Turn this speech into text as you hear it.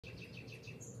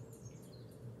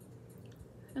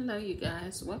Hello you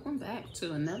guys, welcome back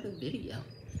to another video.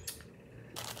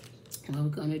 What we're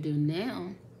going to do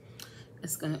now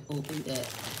is going to open that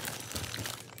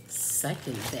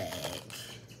second bag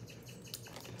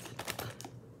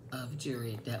of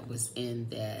jewelry that was in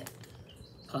that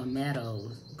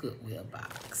Palmetto Goodwill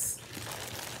box.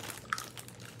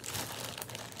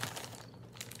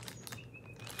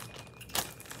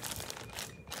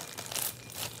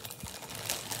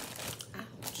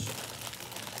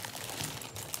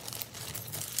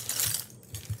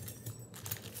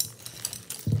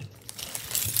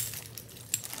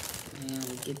 And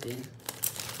we get to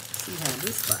see how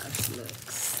this box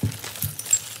looks.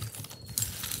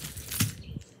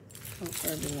 Hope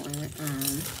everyone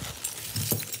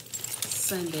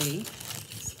Sunday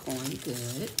is going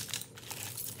good.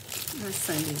 My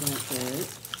Sunday went good.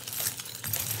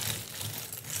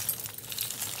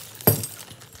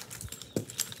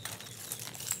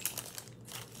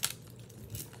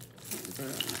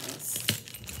 Very nice.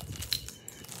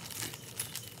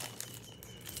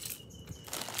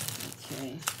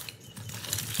 Okay,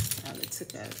 probably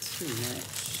took out too much.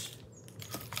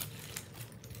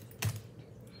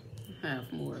 I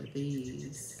have more of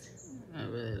these. I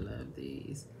really love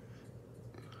these.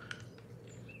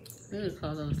 They would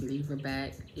call those lever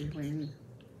back earrings.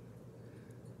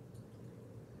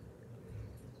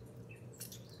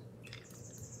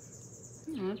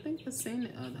 I think I've seen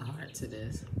the other heart to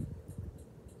this.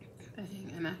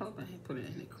 Dang, and I hope I ain't put it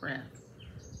in the crap.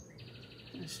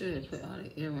 I should have put all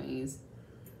the earrings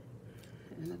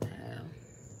in the pile.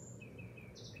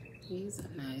 These are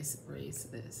nice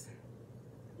bracelets.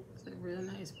 It's a real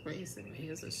nice bracelet.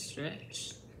 Here's a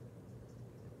stretch.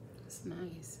 It's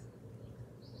nice.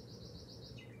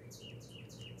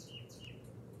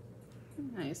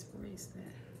 Nice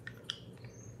bracelet.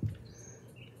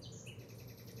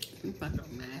 It's like a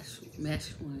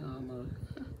mesh one almost.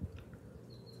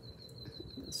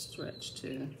 A stretch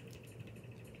too.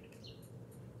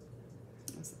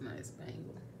 That's a nice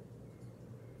bangle.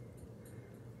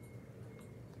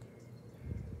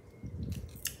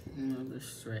 Another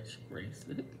stretch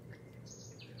bracelet.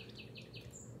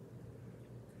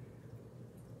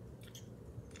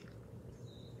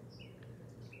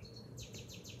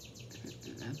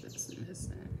 Nothing's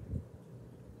missing.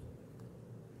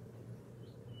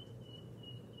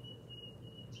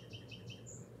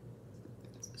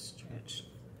 It's a stretch.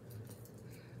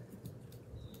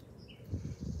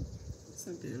 It's a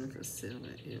beautiful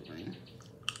silver earring.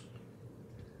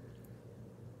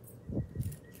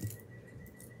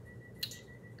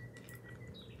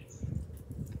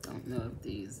 Don't know if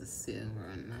these are silver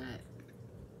or not.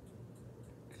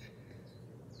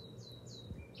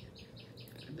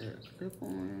 They're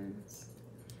clip-ons.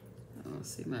 I don't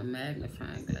see my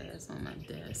magnifying glass on my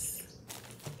desk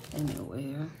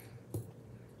anywhere.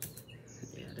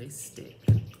 Yeah, they stick.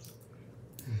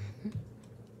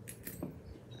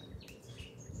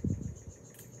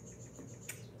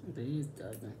 These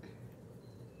doesn't.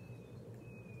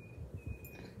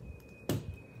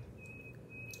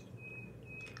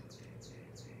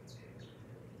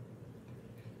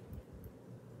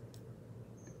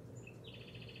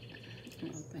 I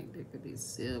don't think they could be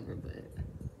silver, but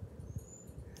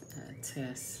I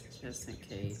test just in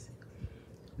case.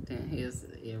 Then here's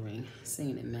the earring.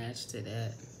 Seen it match to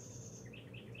that.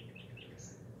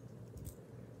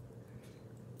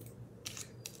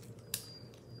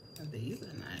 These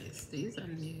are nice. These are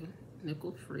new,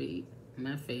 nickel free.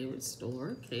 My favorite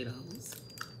store, Cato's.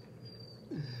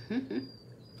 These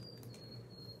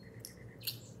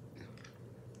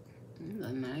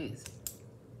are nice.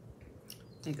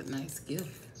 I think a nice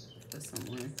gift for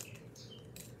someone.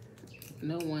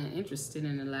 No one interested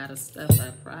in a lot of stuff,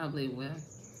 I probably will.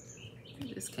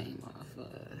 This came off.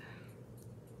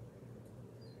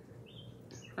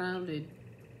 Probably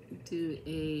do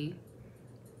a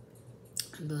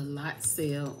little lot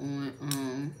sale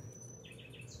on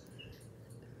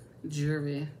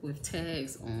jewelry with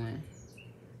tags on.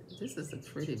 This is a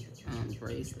pretty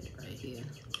bracelet right here.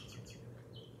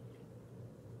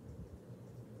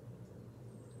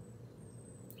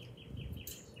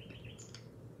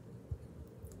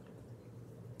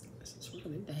 It's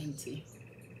really dainty.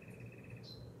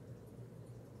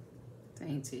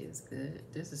 Dainty is good.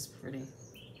 This is pretty.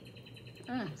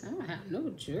 I don't have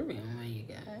no jewelry on, you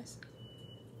guys.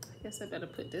 I guess I better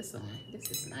put this on.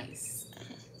 This is nice.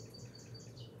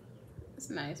 It's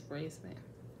a nice bracelet.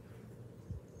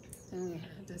 Then we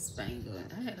have this bangle.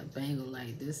 I had a bangle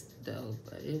like this though,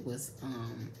 but it was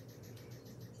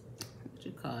what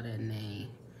you call that name?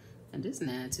 And this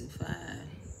 925.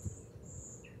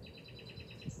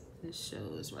 This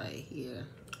shows right here.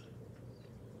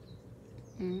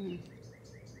 Mm.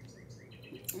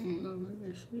 Oh, let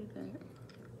me see that.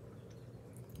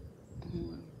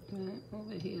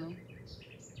 Over here.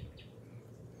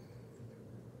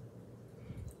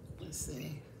 Let's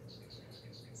see.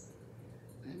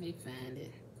 Let me find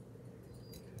it.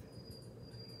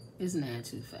 It's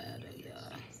 925 though,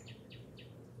 y'all.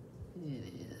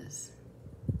 It is.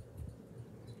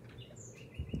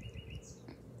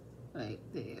 Right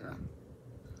there.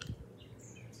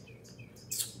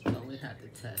 So we have to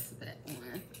test that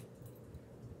one.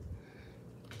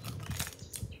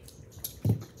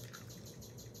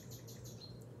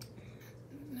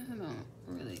 I don't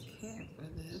really care for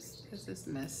this. This is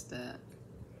messed up.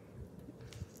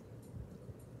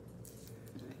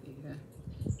 Right here.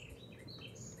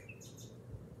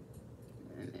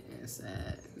 And the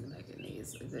inside, like it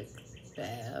needs a good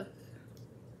bath.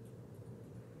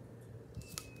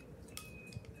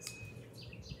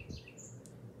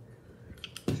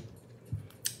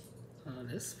 Oh,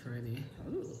 this is pretty.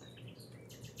 Ooh,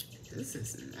 this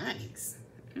is nice.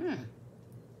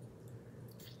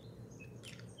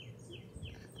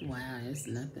 Wow, there's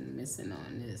nothing missing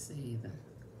on this either.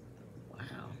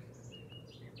 Wow.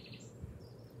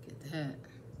 Get that.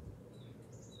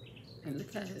 And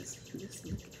look how it's, just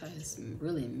look how it's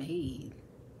really made.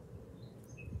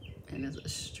 And there's a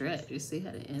stretch. You see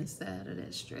how the inside of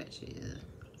that stretch is.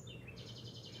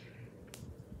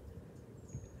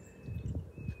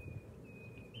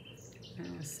 I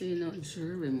don't see no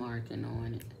jewelry marking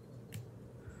on it.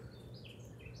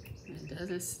 It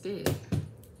doesn't stick.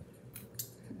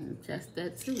 Just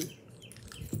that too.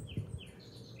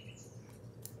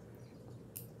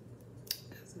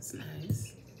 This is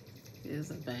nice.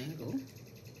 Here's a bangle.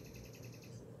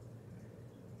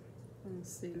 Don't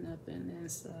see nothing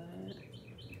inside.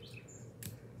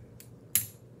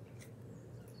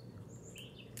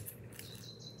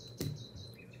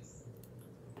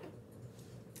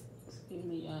 Excuse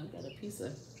me, y'all. Got a piece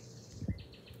of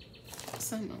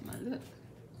something on my lip.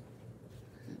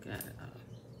 Got it off.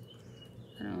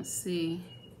 I don't see.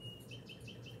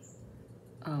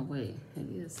 Oh wait, it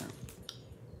is something.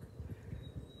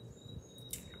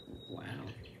 Wow.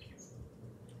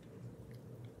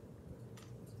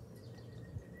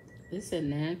 It's a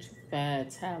natural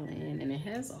Thailand, and it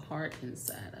has a heart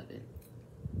inside of it.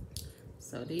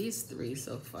 So these three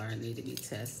so far need to be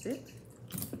tested.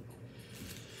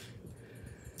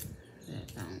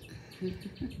 That don't. We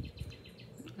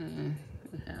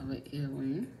have an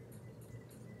earring.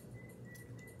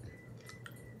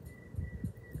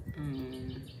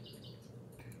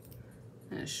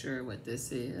 Not sure what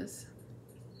this is.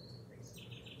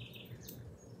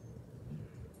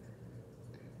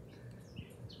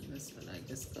 This would, I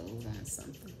guess, go on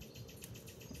something.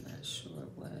 I'm not sure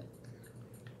what.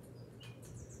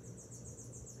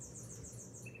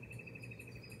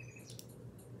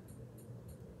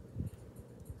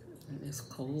 And it's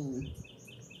cold.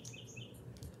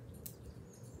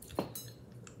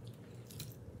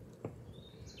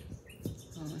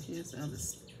 Oh, here's other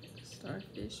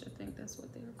starfish. I think that's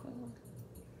what they're called.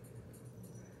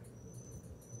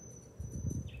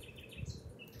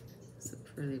 It's a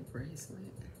pretty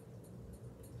bracelet.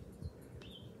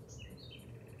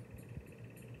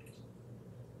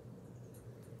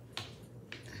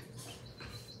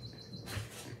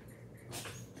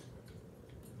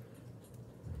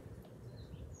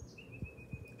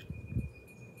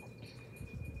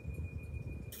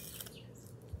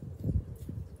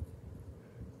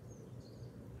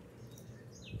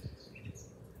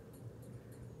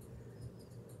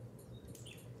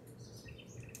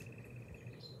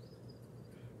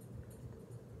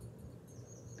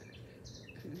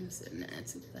 It's a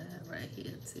 925 right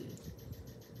here too.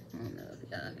 I don't know if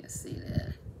y'all can see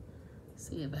that.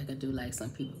 See if I can do like some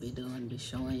people be doing, be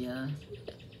showing y'all.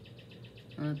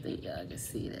 I don't think y'all can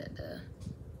see that though.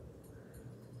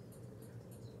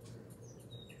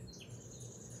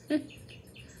 I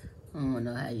don't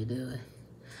know how you do it.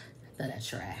 I thought I'd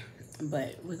try.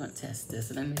 But we're gonna test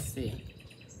this. Let me see.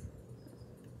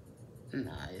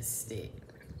 No, it's stick.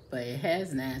 But it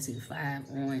has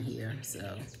 925 on here,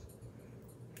 so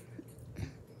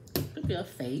could be a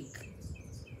fake.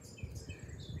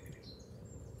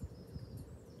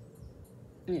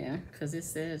 Yeah, because it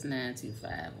says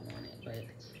 925 on it,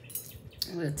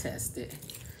 but we'll test it.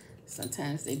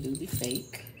 Sometimes they do be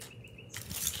fake.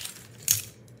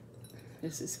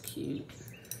 This is cute.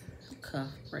 Cuff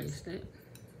bracelet.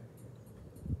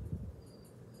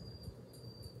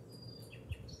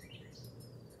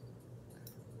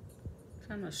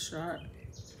 Kind of sharp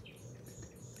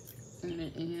on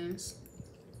the ends.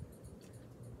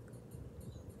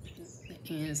 The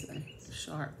ends are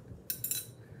sharp.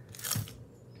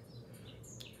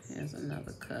 Here's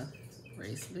another cuff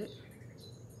bracelet.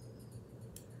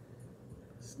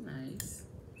 It's nice.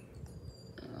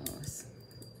 Oh, it's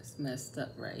messed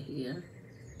up right here.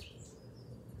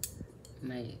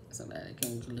 Maybe somebody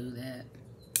can glue that.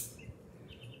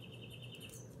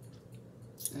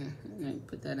 Maybe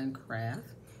put that in craft.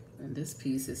 And this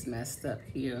piece is messed up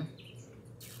here.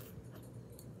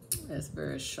 That's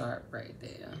very sharp right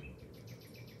there.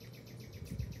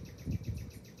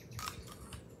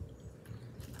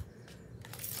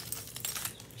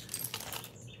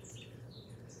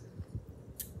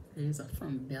 These are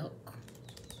from Belk.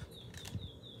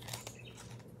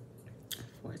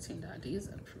 $14. These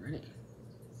are pretty.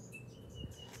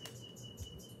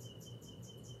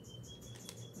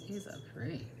 These are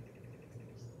pretty.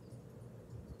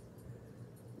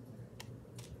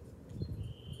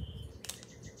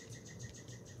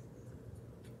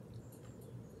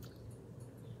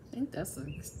 I think that's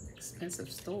an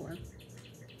expensive store,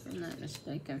 if I'm not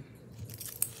mistaken.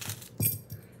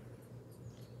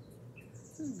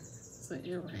 It's an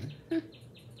earring.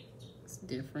 It's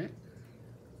different.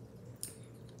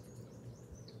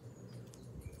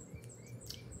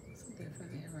 It's a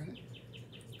different earring.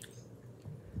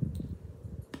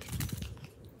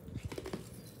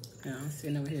 Yeah, I'm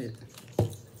sitting over here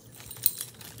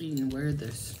eating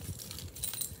Werther's.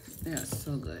 They are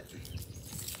so good.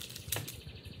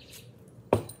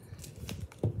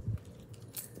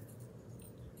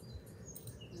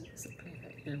 It's a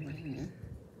pair of earring.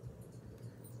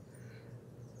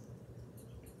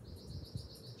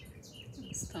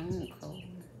 Stone cold.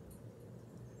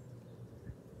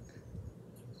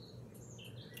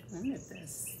 I wonder if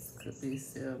this could be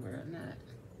silver or not.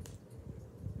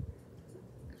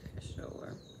 For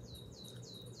sure.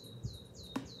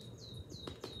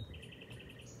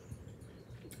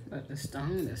 But the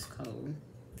stone is cold.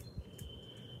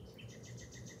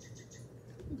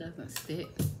 It doesn't stick.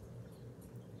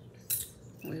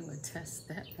 We would test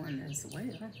that one as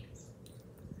well.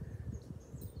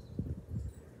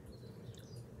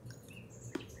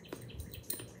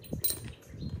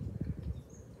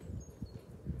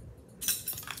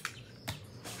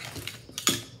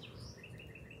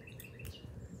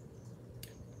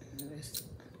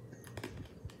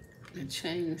 The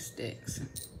chain sticks,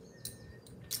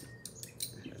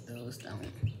 but those don't.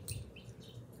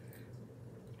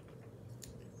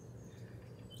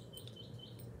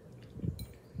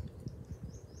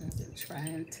 I can try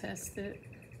and test it.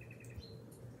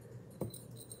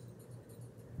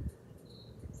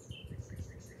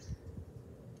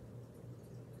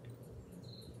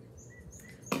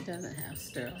 It doesn't have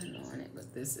sterling on it,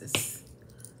 but this is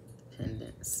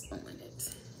pendants on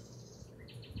it.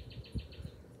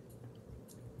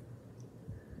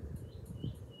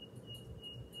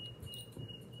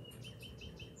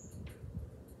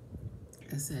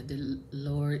 It said, the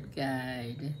Lord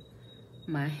guide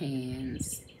my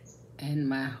hands and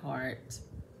my heart,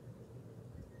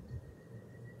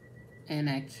 and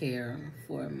I care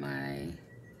for my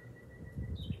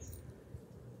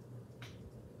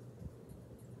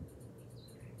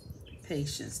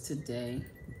patience today.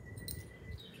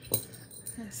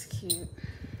 That's cute.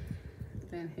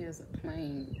 Then here's a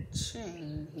plain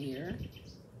chain here.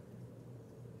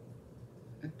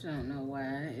 I don't know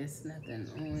why it's nothing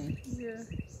on here.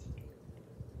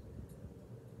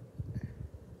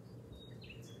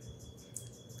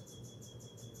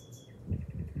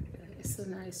 It's a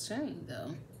nice chain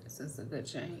though. This is a good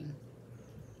chain.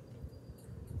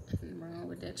 Nothing wrong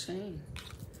with that chain.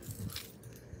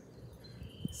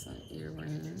 Some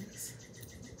earrings.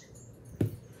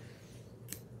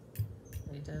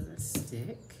 It doesn't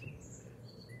stick.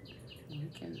 You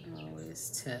can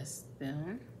always test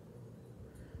them.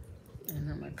 And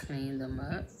I'm gonna clean them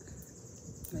up.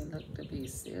 They look to be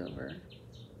silver.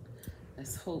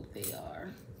 Let's hope they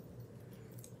are.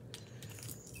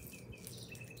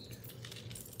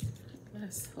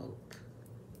 Let's hope.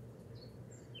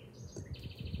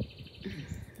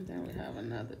 Then we have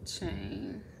another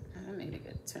chain. I need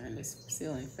to turn this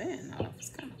ceiling fan off.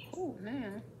 It's kind of cool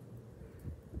now.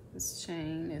 This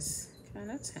chain is kind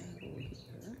of tangled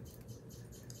here.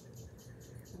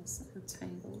 Let's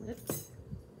untangle it.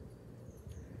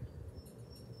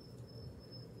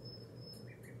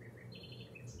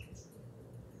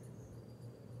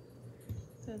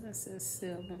 Doesn't say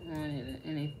silver on it or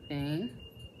anything,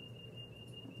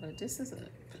 but this is a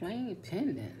plain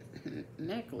pendant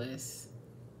necklace.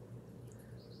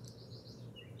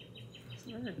 It's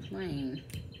very plain.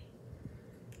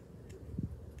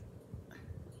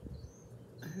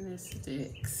 And it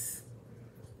sticks.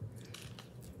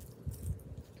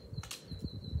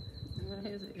 Well,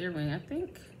 here's an earring. I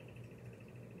think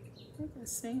think I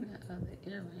seen the other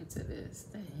earring to this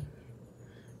thing.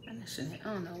 I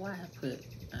don't know why I put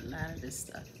a lot of this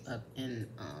stuff up in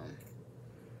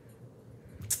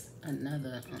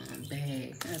another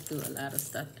bag. I threw a lot of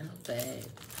stuff in a bag.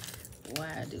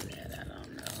 Why I do that, I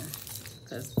don't know.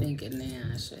 Because thinking now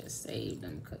I should have saved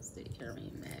them because the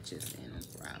earring matches in them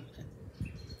probably.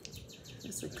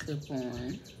 It's a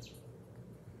clip-on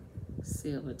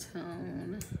silver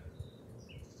tone.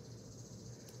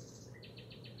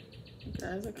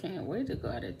 Guys, I can't wait to go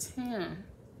out of town.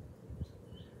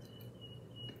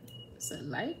 It's a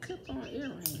light clip-on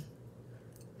earring.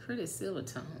 Pretty silver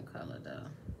tone color though.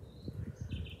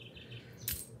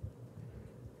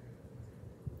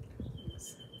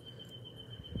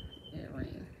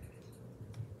 Earring.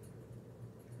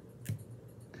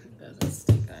 Doesn't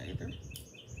stick either.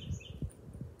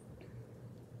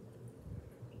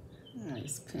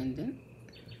 Nice pendant.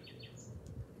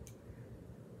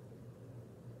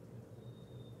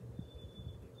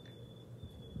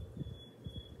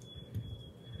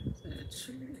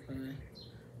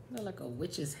 Look like a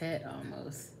witch's hat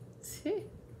almost.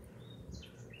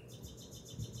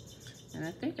 And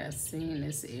I think I've seen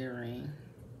this earring.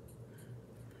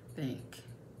 I'm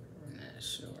not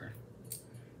sure.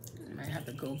 I might have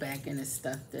to go back in the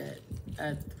stuff that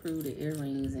I threw the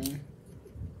earrings in.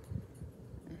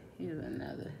 Here's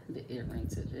the earring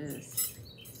to this.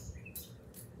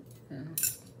 Yeah.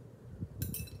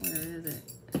 Where is it?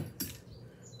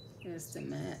 Here's the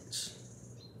match.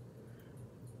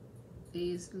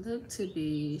 These look to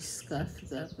be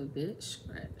scuffed up a bit,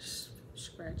 scratches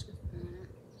on it,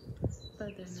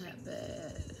 but they're not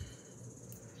bad.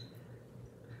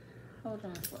 Hold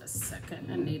on for a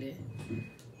second. I need to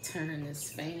turn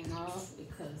this fan off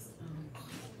because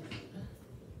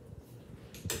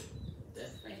the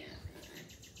fan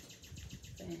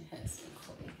has been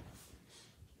cold.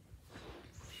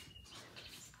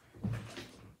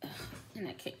 And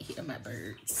I can't hear my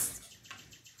birds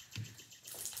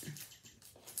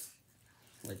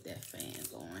with that fan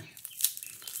going.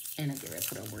 And I get ready to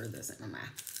put a word that's in my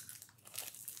mouth.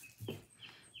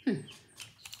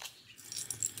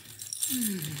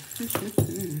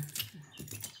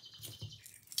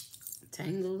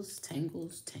 Tangles,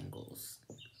 tangles, tangles.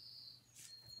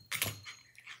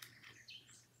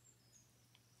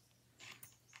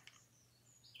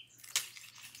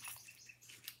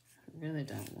 I really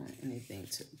don't want anything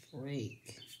to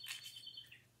break.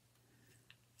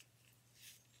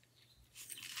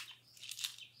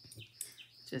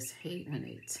 Just hate when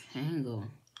they tangle.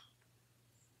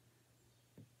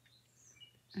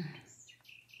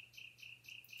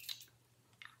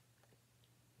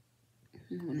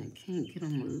 When I can't get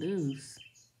them loose.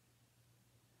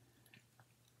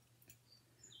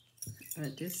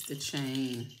 But this is the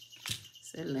chain.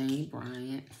 It's a Lane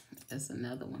Bryant. That's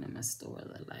another one in my store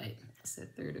that I like. It's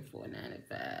at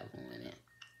 $34.95 on it.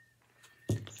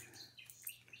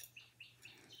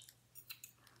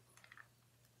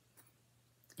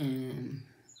 And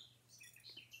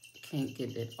can't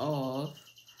get it off.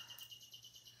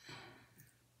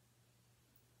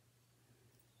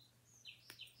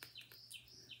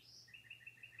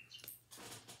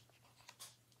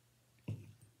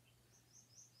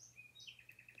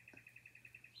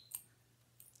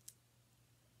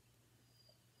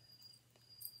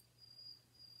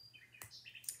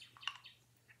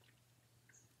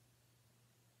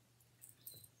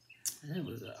 There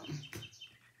we go.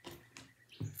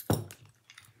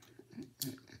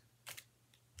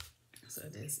 So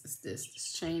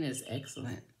this chain is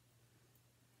excellent.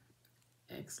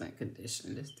 Excellent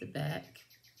condition. This is the back,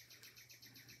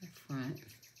 the front,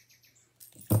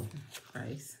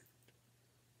 price.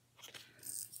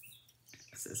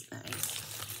 This is nice.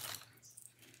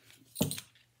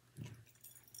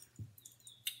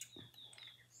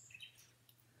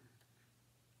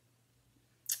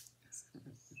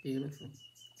 Beautiful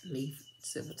leaf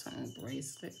silver tone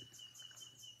bracelet.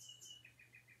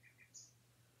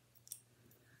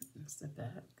 That's the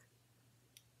back.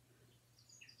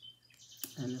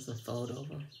 And there's a fold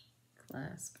over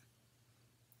clasp.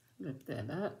 Lift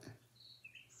that up.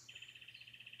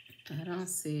 I don't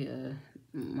see a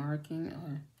marking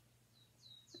or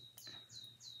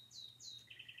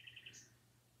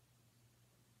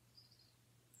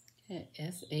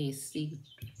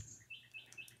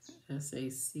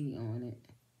SAC on it.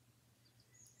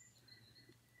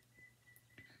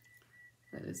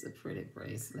 But it's a pretty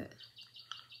bracelet.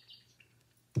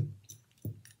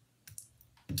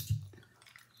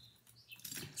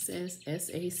 It says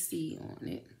SAC on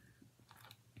it.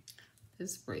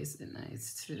 This bracelet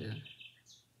nice too.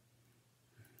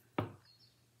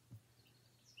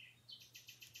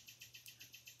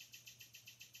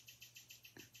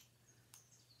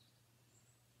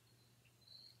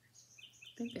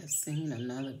 think I've seen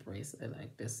another bracelet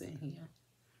like this in here.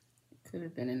 It could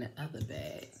have been in the other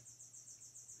bag.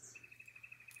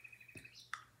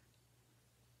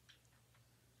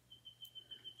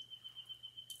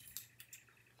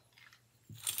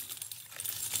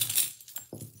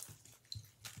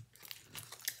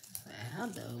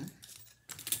 Aldo.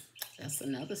 That's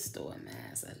another store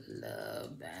mask. I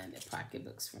love buying the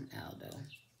pocketbooks from Aldo.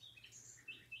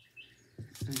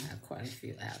 I have quite a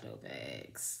few Aldo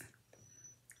bags.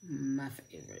 My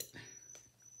favorite.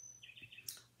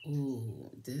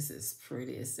 Ooh, this is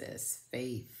pretty. It says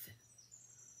Faith.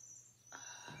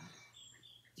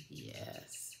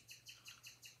 Yes.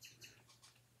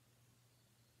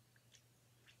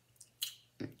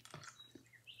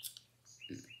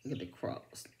 Look at the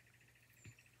cross.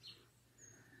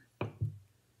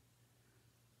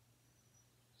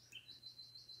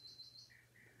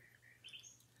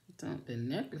 Don't, the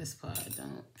necklace part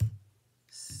don't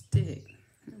stick.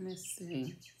 Let me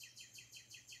see.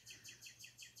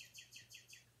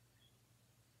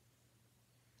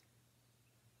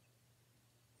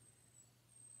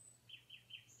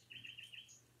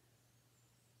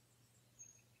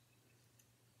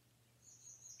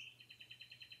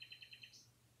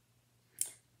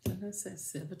 It says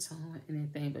silver tone or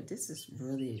anything, but this is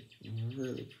really,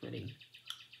 really pretty.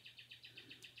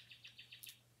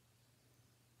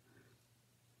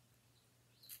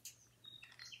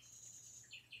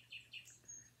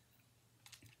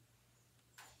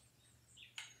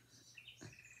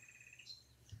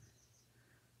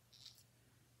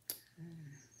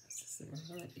 This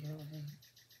is a red earring.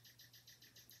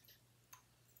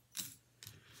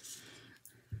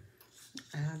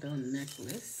 Aldo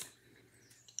necklace.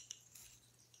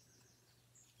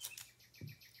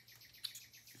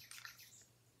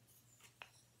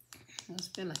 It's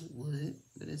feel like wood,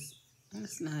 but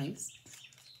it's nice.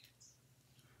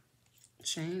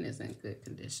 Chain is in good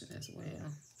condition as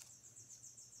well.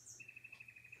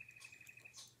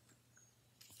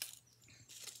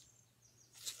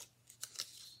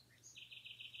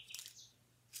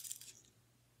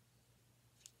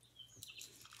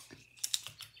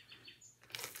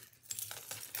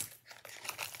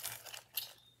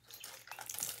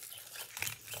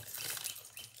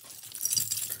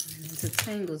 Coming into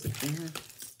tangles again.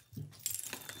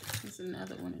 There's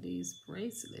another one of these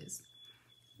bracelets.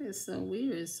 It's so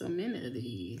weird, so many of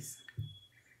these.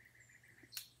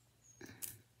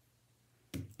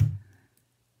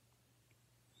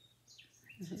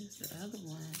 Here's the other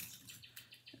one.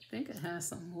 I think it has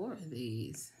some more of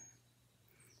these.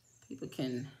 People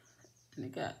can, and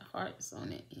it got hearts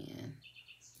on it and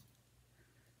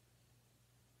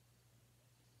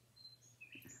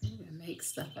you can make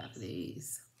stuff out of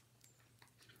these.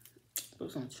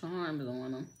 Put some charms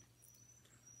on them.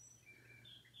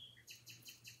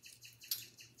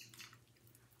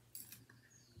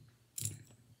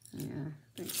 Yeah,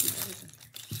 I think there's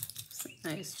some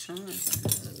nice charms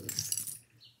on those.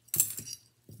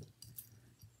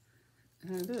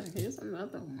 And look, here's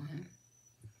another one.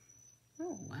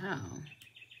 Oh, wow.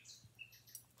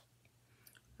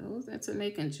 Those into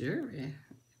making jewelry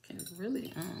can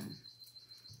really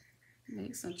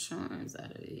make some charms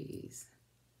out of these.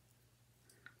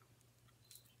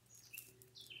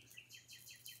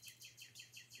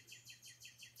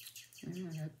 Yeah,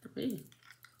 I got 3.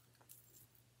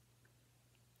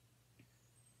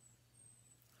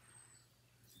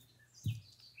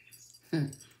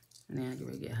 Now I'm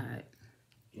going to get hot.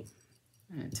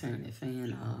 And turn the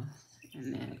fan off.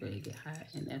 And now I'm going to get hot.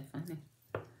 Isn't that funny?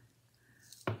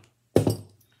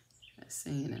 I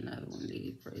seen another one of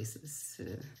these braces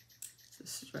to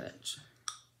stretch.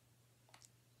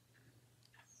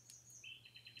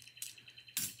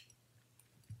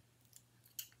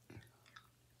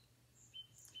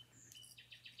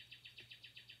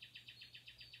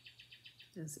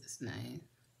 This is nice.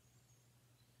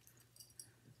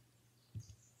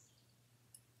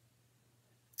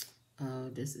 Oh,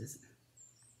 this is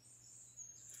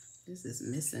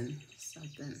missing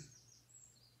something.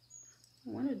 I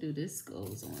want to do this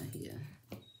goes on here.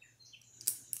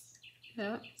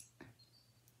 Yep.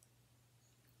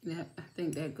 Yep, I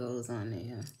think that goes on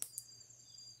there.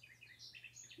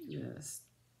 Yes.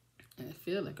 And it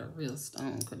feels like a real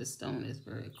stone because the stone is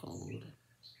very cold.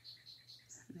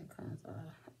 And it comes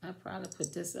off. I probably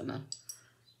put this in a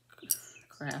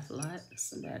craft lot.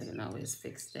 Somebody can always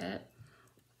fix that.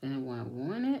 If anyone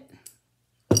want it,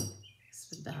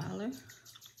 it's $1.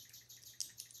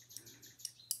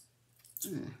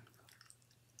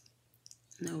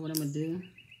 Know what I'm gonna do?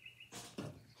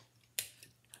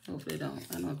 Hopefully I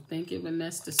don't think it would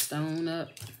mess the stone up.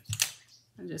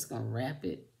 I'm just gonna wrap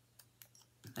it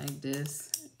like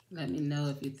this Let me know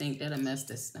if you think that'll mess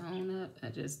the stone up. I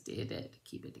just did that to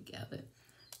keep it together.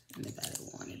 Anybody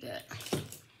wanted that.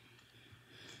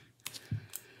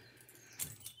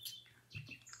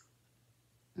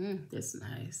 This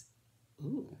nice.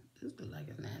 Ooh, this looks like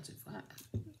a natural fire.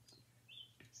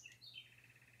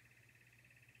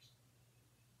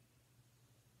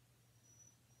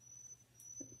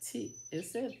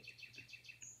 Is it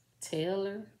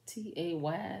Taylor?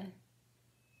 Taylor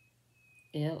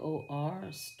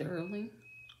Sterling?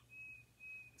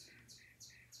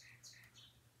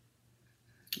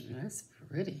 That's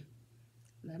pretty.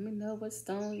 Let me know what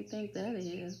stone you think that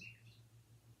is.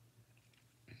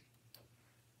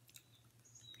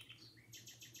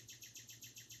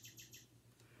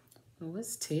 Well,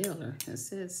 what's Taylor? It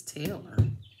says Taylor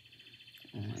on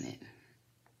it.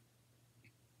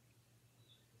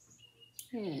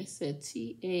 Yeah, it said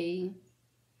Taylor.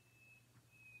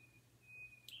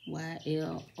 Let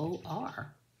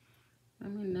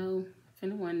me know if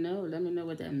anyone knows. Let me know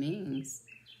what that means.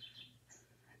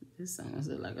 This almost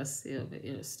looks like a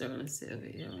sterling silver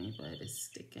earring, but it's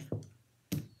sticking.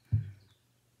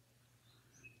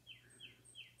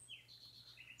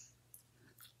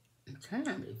 I'm trying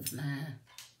to be flying.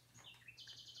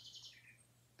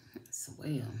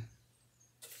 Swell.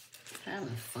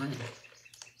 Having fun.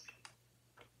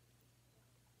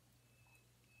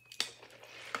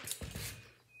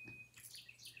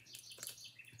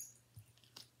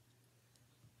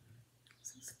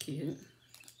 This is cute.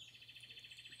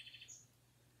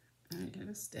 Yeah,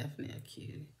 that's definitely a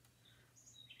cute.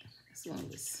 This one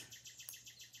was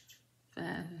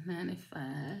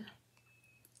 $5.95.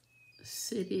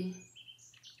 City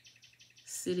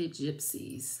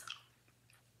Gypsies.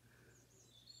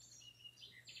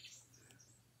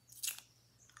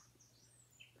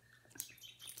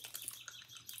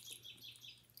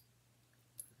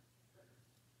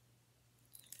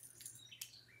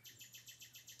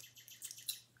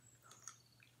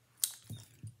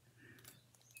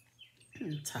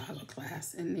 Toggle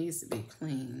class. It needs to be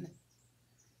cleaned.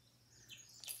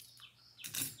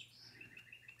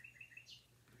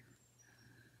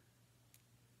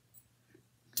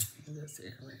 This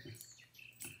earring.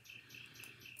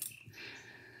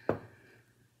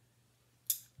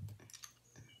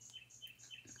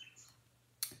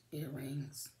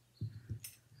 Earrings.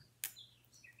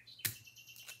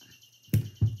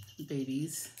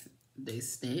 Babies, they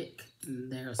stick.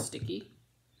 They're sticky.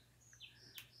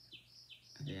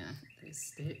 Yeah, they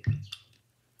stick.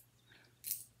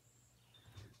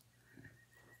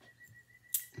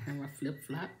 Have a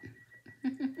flip-flop.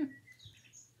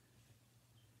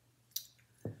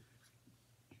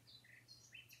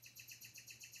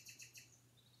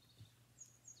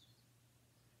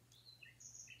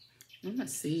 I'm gonna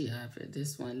see if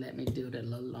this one let me do it a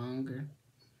little longer.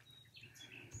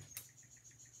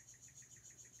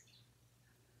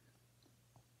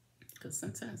 Because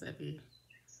sometimes I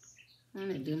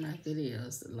want to do my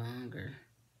videos longer.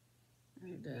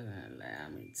 It doesn't allow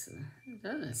me to. It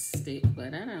doesn't stick,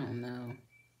 but I don't know.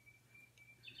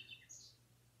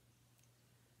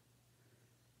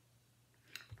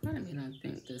 Part of me don't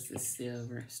think this is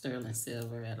silver, sterling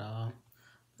silver at all.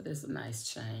 But it's a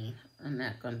nice chain. I'm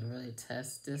not going to really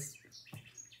test this.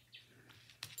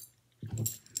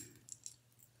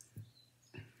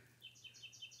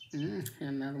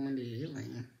 Another one to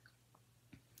earring.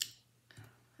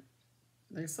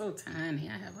 They're so tiny.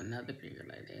 I have another figure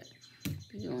like that.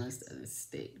 These ones doesn't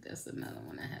stick. That's another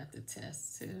one I have to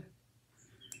test too.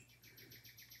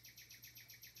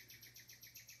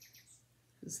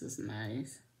 This is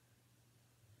nice.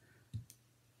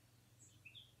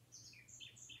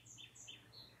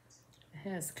 It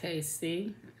has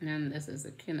KC, and this is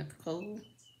a Kenneth Cole.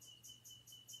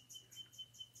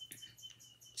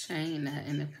 Chain not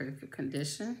in the perfect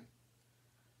condition.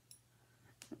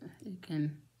 You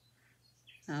can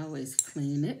always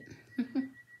clean it.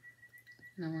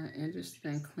 No one interested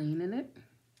in cleaning it.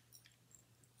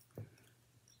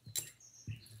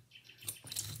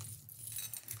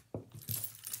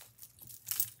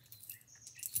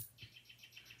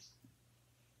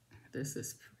 This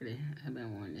is pretty. I've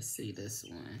been wanting to see this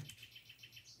one.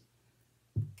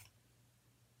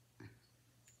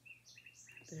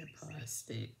 That part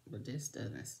stick, but this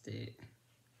doesn't stick.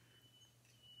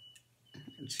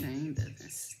 The chain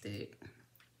doesn't stick.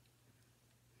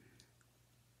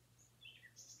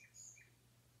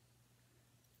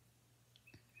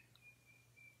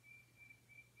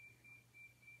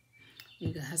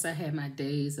 You guys, I had my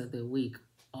days of the week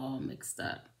all mixed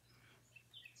up.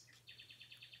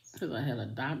 Because I had a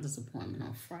doctor's appointment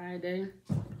on Friday.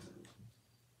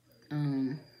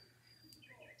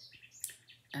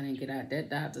 I didn't get out that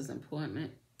doctor's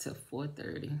appointment till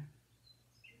 4:30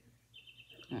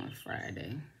 on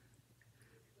Friday.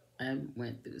 I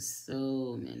went through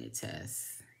so many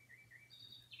tests.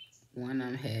 One of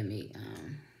them had me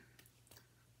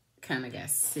kind of got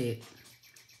sick,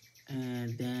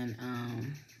 and then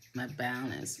my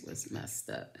balance was messed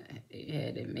up. It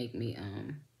had to make me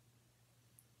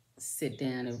sit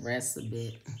down and rest a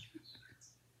bit.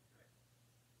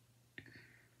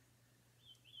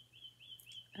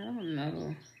 I don't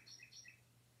know.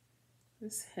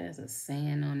 This has a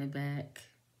sand on the back.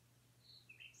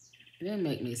 It didn't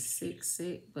make me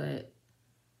sick, but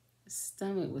the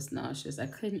stomach was nauseous. I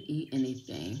couldn't eat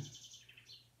anything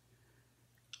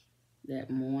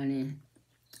that morning,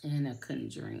 and I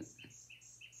couldn't drink.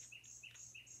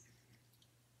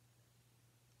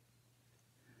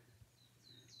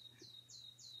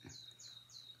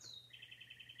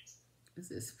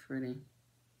 This is pretty.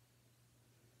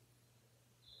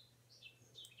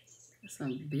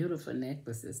 Some beautiful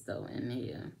necklaces though in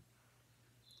here.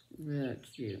 Real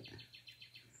cute.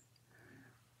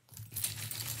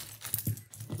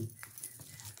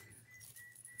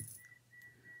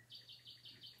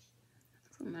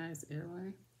 It's a nice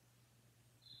earring.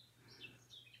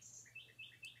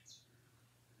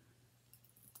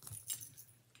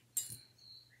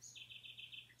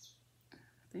 I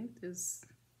think this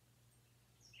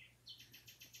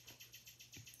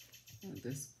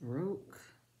broke.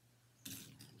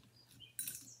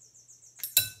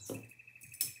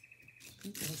 I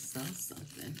think I saw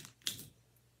something.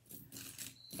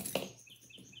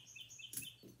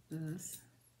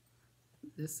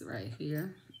 This right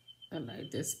here. I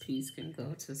like this piece can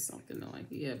go to something on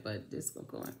here, but this will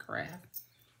go in craft.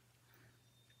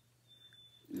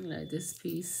 Like this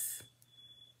piece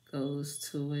goes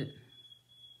to it.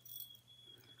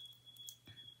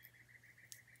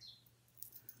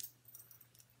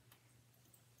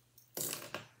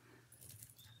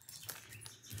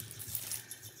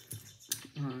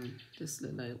 This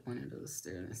look like one of those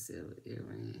sterling silver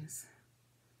earrings.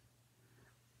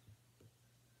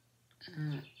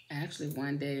 Actually,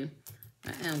 one day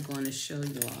I am going to show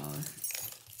you all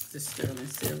the sterling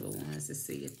silver ones to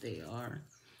see if they are.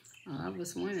 I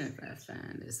was wondering if I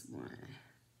find this one.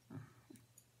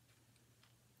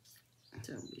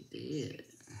 So we did.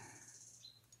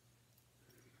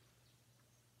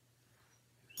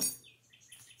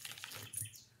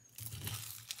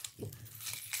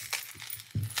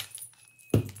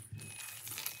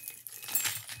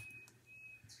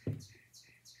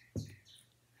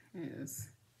 Yes.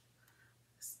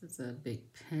 This is a big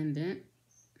pendant.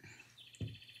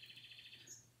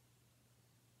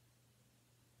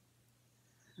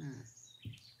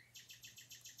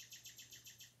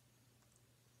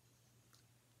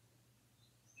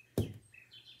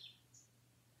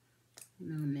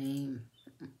 No name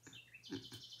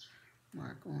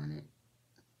mark on it.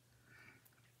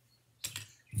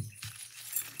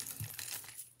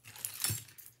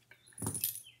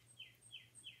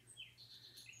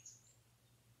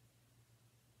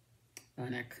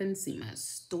 And I couldn't see my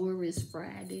stories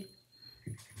Friday.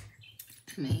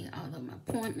 I mean, although my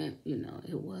appointment, you know,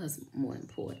 it was more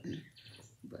important,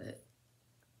 but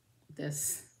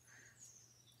that's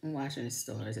watching the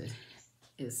stories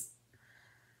is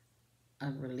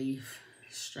a relief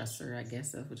stressor, I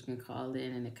guess that's what you can call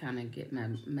it, and it kind of get my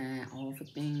mind off of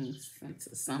things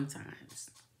sometimes.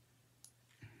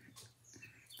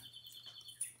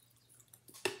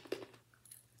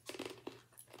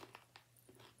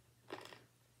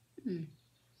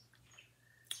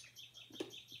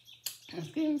 I'm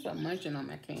getting some munching on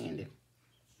my candy.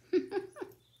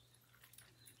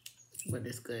 But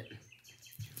it's good.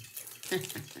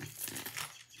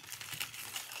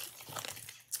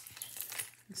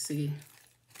 See,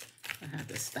 I have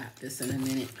to stop this in a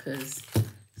minute because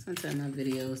sometimes my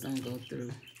videos don't go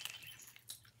through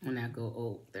when I go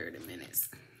over 30 minutes.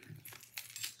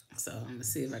 So I'm gonna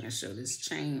see if I can show this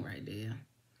chain right there.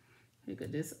 Look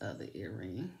at this other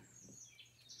earring.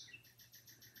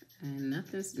 And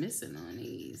nothing's missing on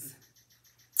these.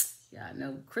 Y'all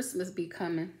know Christmas be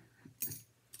coming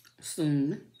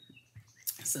soon.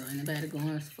 So anybody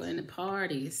going for any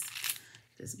parties,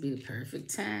 this be the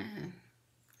perfect time.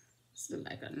 This look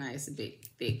like a nice big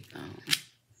thick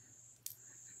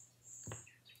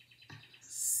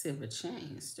silver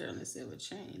chain, sterling silver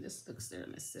chain. This looks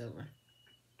sterling silver.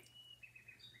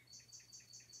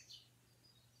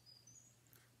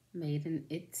 Made in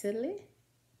Italy.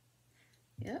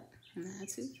 Yep,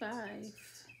 925.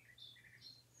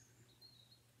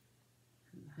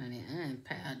 Honey, I ain't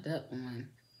piled up on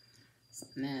some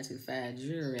 925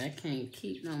 jewelry. I can't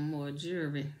keep no more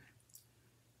jewelry.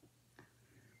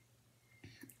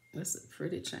 That's a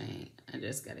pretty chain. I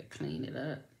just gotta clean it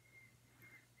up.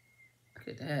 Look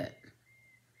at that.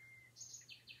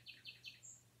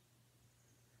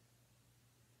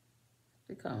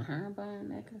 They call them herringbone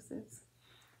necklaces.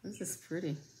 This is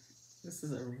pretty. This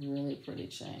is a really pretty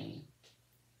chain.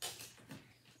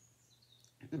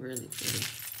 Really pretty.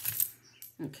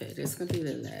 Okay, this is gonna be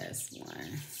the last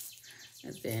one.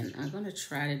 And then I'm gonna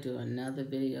try to do another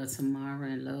video tomorrow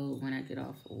and load when I get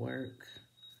off of work.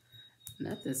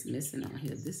 Nothing's missing on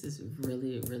here. This is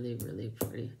really, really, really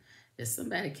pretty. If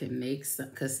somebody can make some,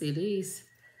 because see, these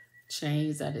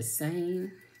chains are the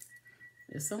same.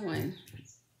 If someone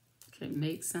can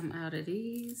make some out of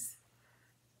these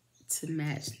to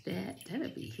match that,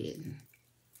 that'd be hidden.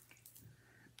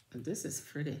 But this is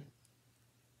pretty.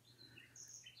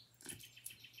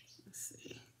 Let's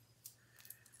see.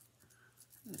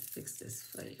 Let me fix this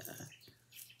for you.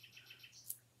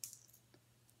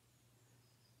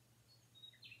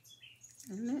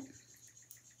 Isn't it?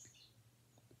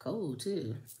 Cold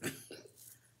too.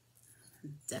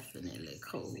 Definitely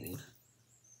cold.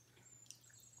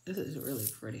 This is really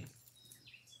pretty.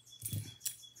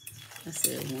 I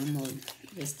said one more.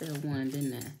 There's still one,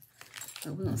 didn't I?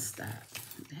 But we're gonna stop.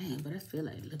 Dang, but I feel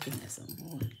like looking at some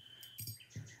more.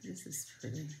 This is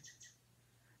pretty.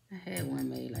 I had one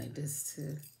made like this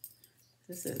too.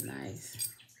 This is nice.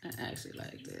 I actually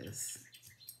like this.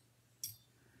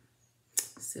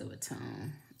 Silver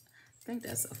tone. I think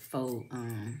that's a faux,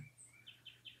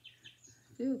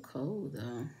 feel cold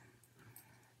though.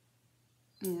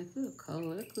 Yeah, I feel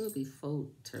cold. It could be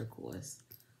faux turquoise.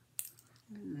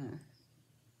 I don't know.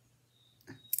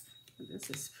 But this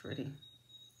is pretty.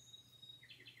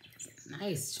 It's a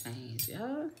nice change,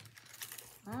 y'all.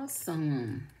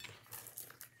 Awesome.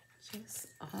 Just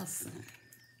awesome.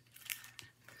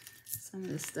 Some of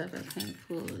this stuff I can't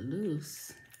pull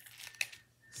loose.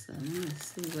 So I'm gonna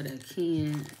see what I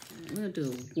can. I'm gonna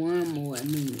do one more. I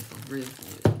mean, for real,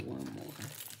 one more.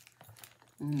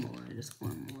 One more, just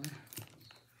one more.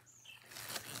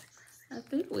 I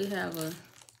think we have a,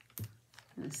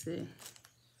 let's see.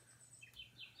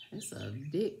 It's a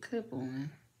big clip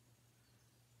on.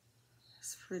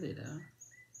 It's pretty though.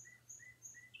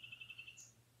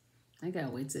 I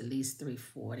gotta wait till at least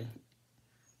 3:40.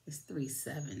 It's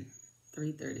 3:07,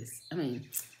 3:30. I mean,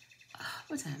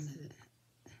 what time is it?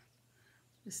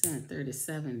 It's saying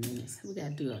 37 minutes. We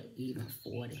gotta do an even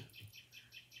 40.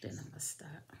 Then I'm gonna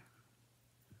stop.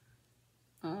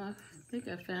 I think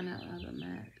I found out other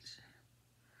match.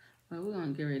 Well, we're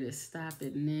gonna get ready to stop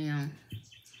it now.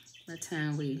 By the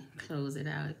time we close it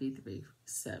out, it'd be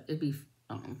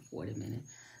 40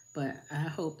 minutes. But I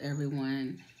hope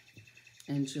everyone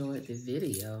enjoyed the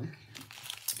video.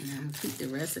 And I'm gonna keep the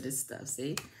rest of this stuff.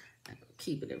 See, I'm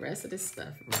keeping the rest of this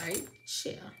stuff right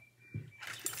here.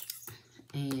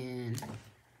 And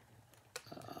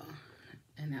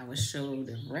I will show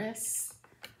the rest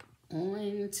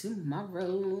on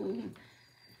tomorrow.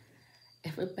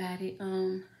 Everybody,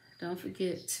 don't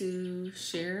forget to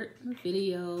share the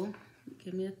video,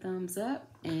 give me a thumbs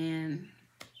up, and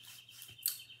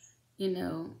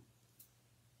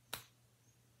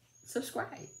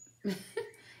subscribe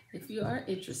if you are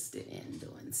interested in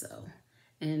doing so.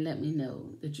 And let me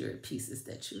know the jewelry pieces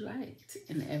that you liked.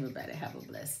 And everybody have a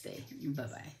blessed day.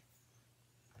 Bye-bye.